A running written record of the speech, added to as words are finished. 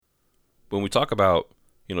when we talk about,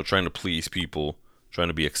 trying to please people, trying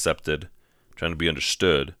to be accepted, trying to be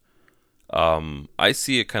understood, I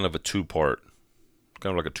see it kind of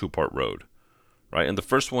like a two-part road, right? And the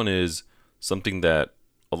first one is something that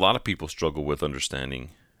a lot of people struggle with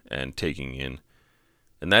understanding and taking in,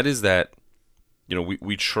 and that is that,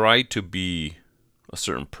 we try to be a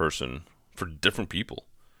certain person for different people,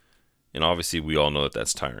 and obviously we all know that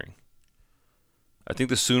that's tiring. I think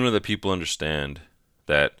the sooner that people understand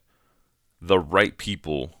that the right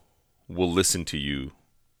people will listen to you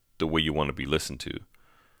the way you want to be listened to,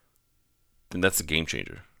 then that's a game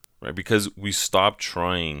changer, right? Because we stop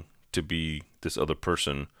trying to be this other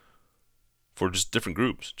person for just different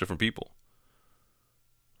groups, different people.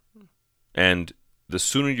 And the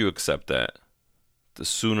sooner you accept that, the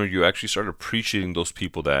sooner you actually start appreciating those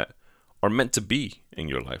people that are meant to be in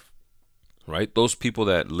your life, right? Those people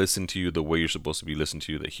that listen to you the way you're supposed to be listened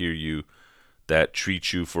to, that hear you, that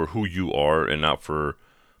treat you for who you are and not for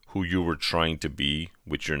who you were trying to be,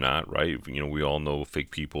 which you're not, right? We all know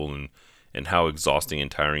fake people and how exhausting and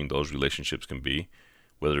tiring those relationships can be,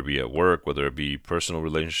 whether it be at work, whether it be personal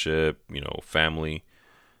relationship, family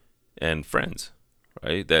and friends,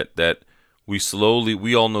 right? That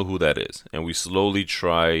we all know who that is, and we slowly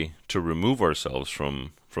try to remove ourselves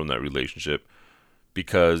from that relationship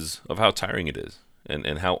because of how tiring it is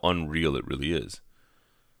and how unreal it really is.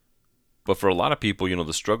 But for a lot of people,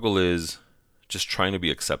 the struggle is just trying to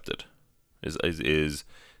be accepted. Is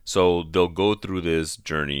so they'll go through this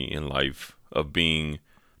journey in life of being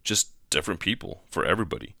just different people for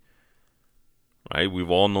everybody. Right? We've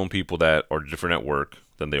all known people that are different at work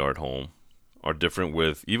than they are at home, are different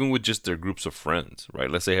with just their groups of friends, right?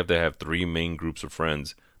 Let's say they have three main groups of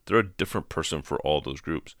friends. They're a different person for all those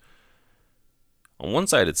groups. On one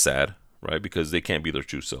side, it's sad, right? Because they can't be their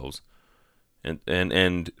true selves.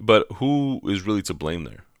 But who is really to blame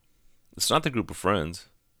there? It's not the group of friends,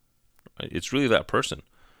 right? It's really that person.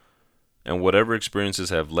 And whatever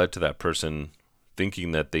experiences have led to that person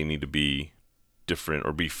thinking that they need to be different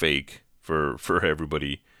or be fake for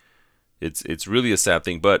everybody, it's really a sad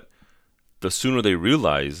thing. But the sooner they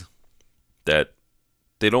realize that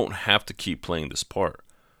they don't have to keep playing this part,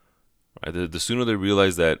 right? The sooner they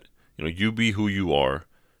realize that, you be who you are,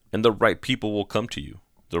 and the right people will come to you.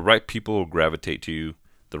 The right people will gravitate to you.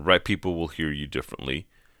 The right people will hear you differently,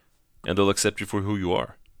 and they'll accept you for who you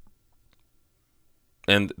are.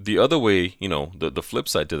 And the other way, the flip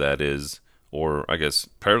side to that is, or I guess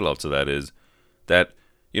parallel to that is that,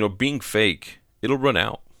 being fake, it'll run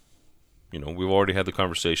out. We've already had the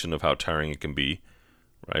conversation of how tiring it can be,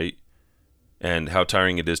 right? And how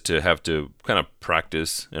tiring it is to have to kind of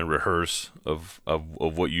practice and rehearse of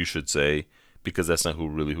what you should say, because that's not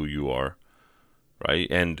who you are, right?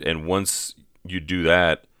 And once you do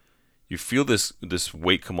that, you feel this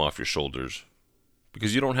weight come off your shoulders,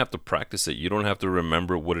 because you don't have to practice it. You don't have to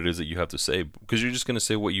remember what it is that you have to say, because you're just going to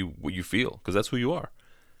say what you feel, because that's who you are.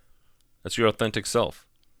 That's your authentic self.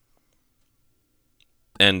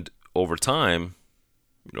 And over time,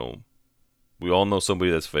 we all know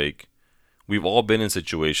somebody that's fake. We've all been in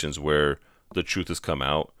situations where the truth has come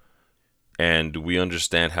out, and we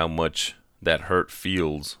understand how much that hurt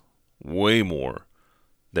feels way more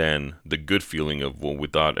than the good feeling of when we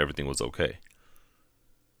thought everything was okay.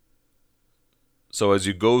 So as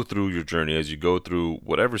you go through your journey, as you go through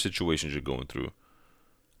whatever situations you're going through,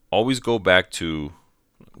 always go back to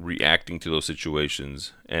reacting to those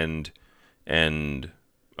situations and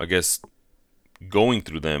I guess going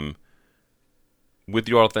through them with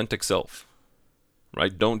your authentic self,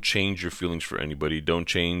 right? Don't change your feelings for anybody. Don't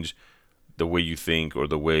change the way you think or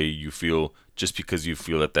the way you feel just because you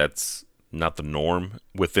feel that that's not the norm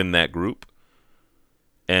within that group.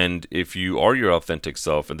 And if you are your authentic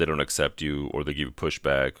self and they don't accept you, or they give you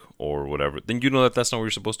pushback or whatever, then you know that that's not where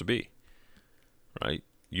you're supposed to be, right?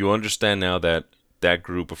 You understand now that that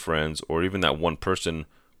group of friends, or even that one person,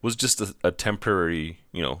 was just a temporary,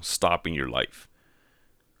 stop in your life.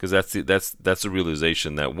 Because that's the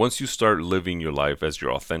realization that once you start living your life as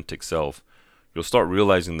your authentic self, you'll start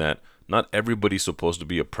realizing that not everybody's supposed to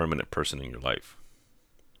be a permanent person in your life,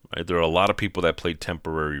 right? There are a lot of people that play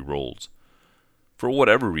temporary roles for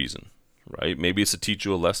whatever reason, right? Maybe it's to teach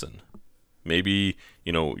you a lesson. Maybe,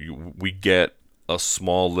 we get a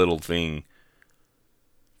small little thing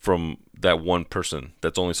from that one person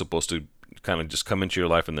that's only supposed to kind of just come into your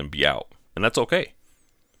life and then be out. And that's okay.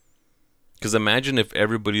 Because imagine if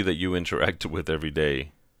everybody that you interacted with every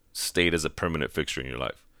day stayed as a permanent fixture in your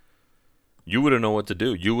life. You wouldn't know what to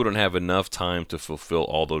do. You wouldn't have enough time to fulfill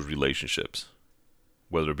all those relationships,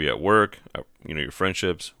 whether it be at work, your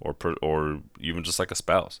friendships, or even just like a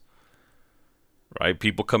spouse. right?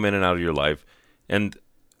 People come in and out of your life, and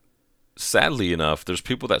sadly enough, there's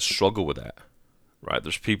people that struggle with that, right?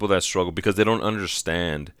 There's people that struggle because they don't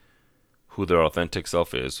understand who their authentic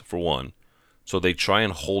self is, for one. So they try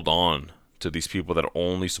and hold on to these people that are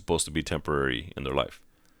only supposed to be temporary in their life,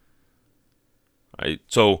 right?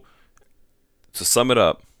 So to sum it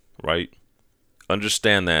up, right?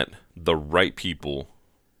 Understand that the right people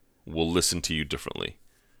will listen to you differently.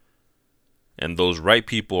 And those right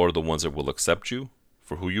people are the ones that will accept you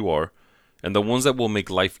for who you are, and the ones that will make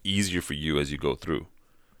life easier for you as you go through.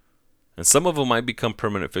 And some of them might become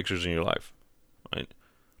permanent fixtures in your life, right?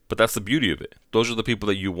 But that's the beauty of it. Those are the people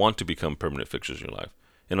that you want to become permanent fixtures in your life.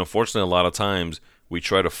 And unfortunately, a lot of times we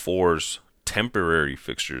try to force temporary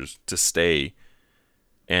fixtures to stay,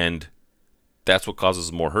 and that's what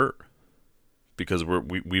causes more hurt because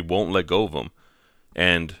we won't let go of them.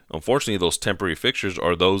 And unfortunately, those temporary fixtures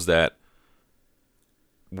are those that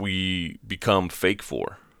we become fake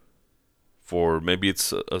for. For maybe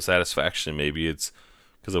it's a satisfaction, maybe it's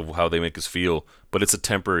because of how they make us feel, but it's a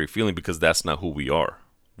temporary feeling because that's not who we are.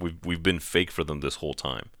 We've been fake for them this whole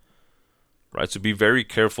time, right? So be very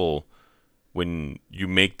careful when you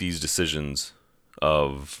make these decisions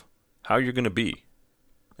of how you're going to be.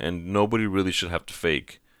 And nobody really should have to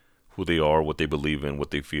fake who they are, what they believe in, what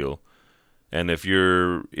they feel. And if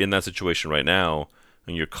you're in that situation right now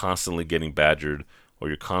and you're constantly getting badgered or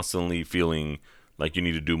you're constantly feeling like you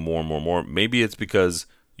need to do more and more and more, maybe it's because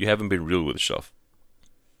you haven't been real with yourself.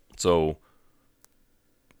 So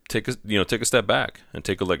take a step back and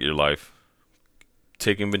take a look at your life.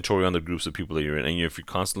 Take inventory on the groups of people that you're in. And if you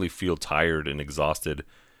constantly feel tired and exhausted,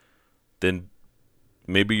 then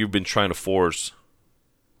maybe you've been trying to force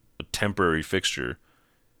a temporary fixture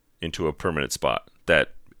into a permanent spot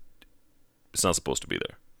that it's not supposed to be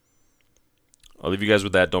there. I'll leave you guys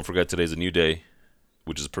with that. Don't forget today's a new day,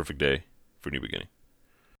 which is a perfect day for a new beginning.